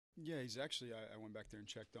Yeah, he's actually. I went back there and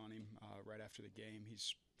checked on him right after the game.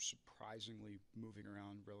 He's surprisingly moving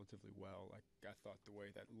around relatively well. Like I thought the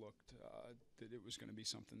way that looked, that it was going to be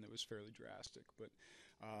something that was fairly drastic. But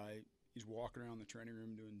he's walking around the training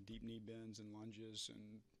room doing deep knee bends and lunges,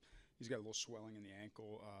 and he's got a little swelling in the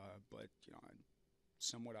ankle. But I'm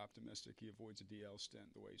somewhat optimistic he avoids a DL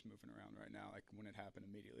stint the way he's moving around right now. Like when it happened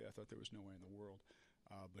immediately, I thought there was no way in the world.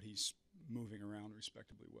 But he's moving around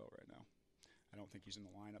respectably well right now. I don't think he's in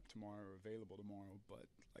the lineup tomorrow or available tomorrow, but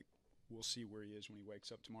like we'll see where he is when he wakes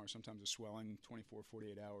up tomorrow. Sometimes a swelling, 24,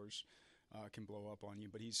 48 hours, can blow up on you.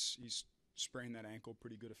 But he's sprained that ankle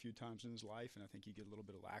pretty good a few times in his life, and I think you get a little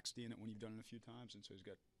bit of laxity in it when you've done it a few times, and so he's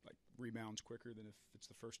got like rebounds quicker than if it's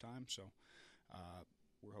the first time. So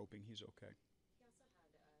we're hoping he's okay. He also had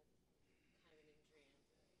kind of an injury,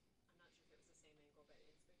 and I'm not sure if it was the same ankle, but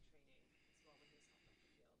in spring training as well when he was helped off the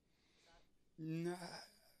field. Was that? Nah,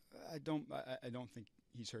 I don't. I don't think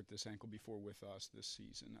he's hurt this ankle before with us this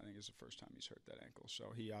season. I think it's the first time he's hurt that ankle.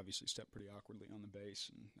 So he obviously stepped pretty awkwardly on the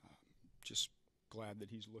base, and just glad that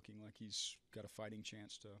he's looking like he's got a fighting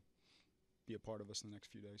chance to be a part of us in the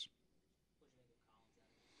next few days. What did you make of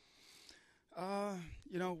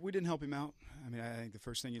Collins out We didn't help him out. I mean, I think the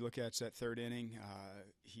first thing you look at is that third inning.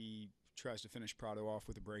 He tries to finish Prado off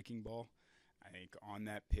with a breaking ball. I think on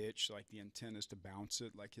that pitch, like the intent is to bounce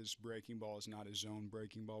it. Like his breaking ball is not his zone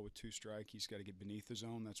breaking ball with two strike. He's got to get beneath the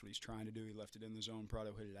zone. That's what he's trying to do. He left it in the zone.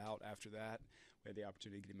 Prado hit it out. After that, we had the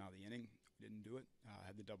opportunity to get him out of the inning. We didn't do it.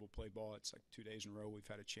 Had the double play ball. It's like 2 days in a row we've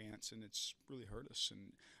had a chance, and it's really hurt us.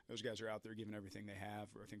 And those guys are out there giving everything they have.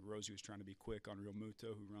 I think Rosie was trying to be quick on Real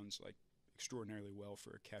Muto, who runs like extraordinarily well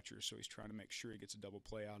for a catcher, so he's trying to make sure he gets a double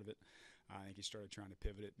play out of it. I think he started trying to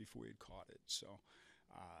pivot it before he had caught it. So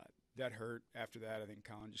that hurt. After that, I think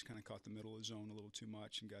Colin just kind of caught the middle of his zone a little too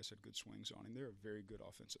much, and guys had good swings on him. They're a very good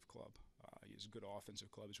offensive club. He's a good offensive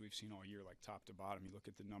club as we've seen all year, like top to bottom. You look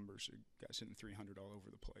at the numbers, guys hitting 300 all over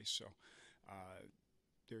the place. So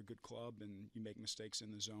they're a good club, and you make mistakes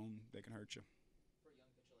in the zone, they can hurt you. for a young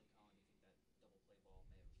pitcher like Colin? Do you think that double play ball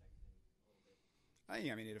may have affected him a little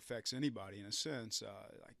bit? I mean, it affects anybody in a sense.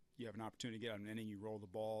 Like you have an opportunity to get out an inning, you roll the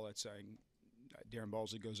ball. That's Darren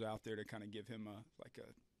Balsley goes out there to kind of give him a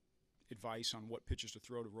advice on what pitches to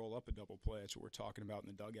throw to roll up a double play. That's what we're talking about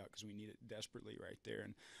in the dugout because we need it desperately right there.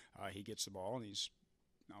 And he gets the ball, and he's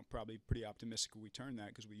probably pretty optimistic we turn that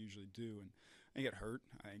because we usually do. And I think it hurt.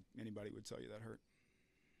 I think anybody would tell you that hurt.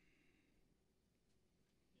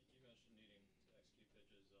 You mentioned needing to execute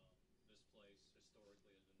pitches. This place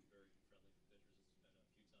historically has been very friendly for pitchers. It's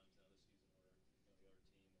been a few times now this season where the other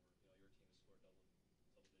team or your team has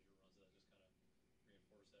scored double digit runs. That just kind of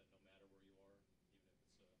reinforce that no matter where you are, even if it's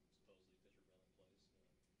supposedly pitcher friendly place, all those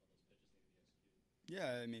pitches need to be executed.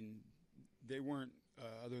 Yeah, I mean, they weren't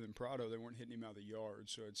other than Prado, they weren't hitting him out of the yard.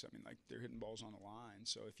 So it's, I mean, like they're hitting balls on the line.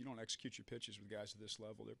 So if you don't execute your pitches with guys at this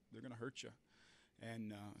level, they're going to hurt you.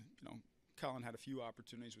 And Colin had a few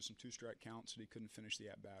opportunities with some two-strike counts that he couldn't finish the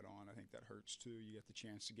at-bat on. I think that hurts too. You get the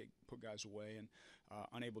chance to put guys away and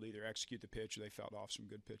unable to either execute the pitch or they fouled off some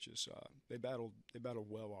good pitches. They battled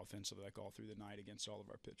well offensively, like all through the night against all of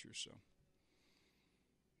our pitchers. So.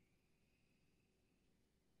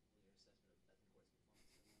 Your assessment of Betancourt's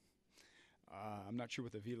performance? I'm not sure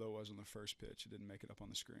what the velo was on the first pitch. It didn't make it up on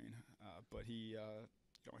the screen, but he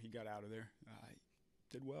got out of there.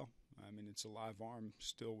 Did well. I mean, it's a live arm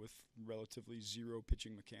still with relatively zero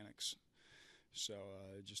pitching mechanics. So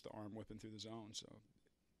just the arm whipping through the zone. So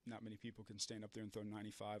not many people can stand up there and throw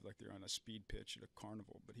 95 like they're on a speed pitch at a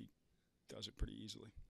carnival, but he does it pretty easily.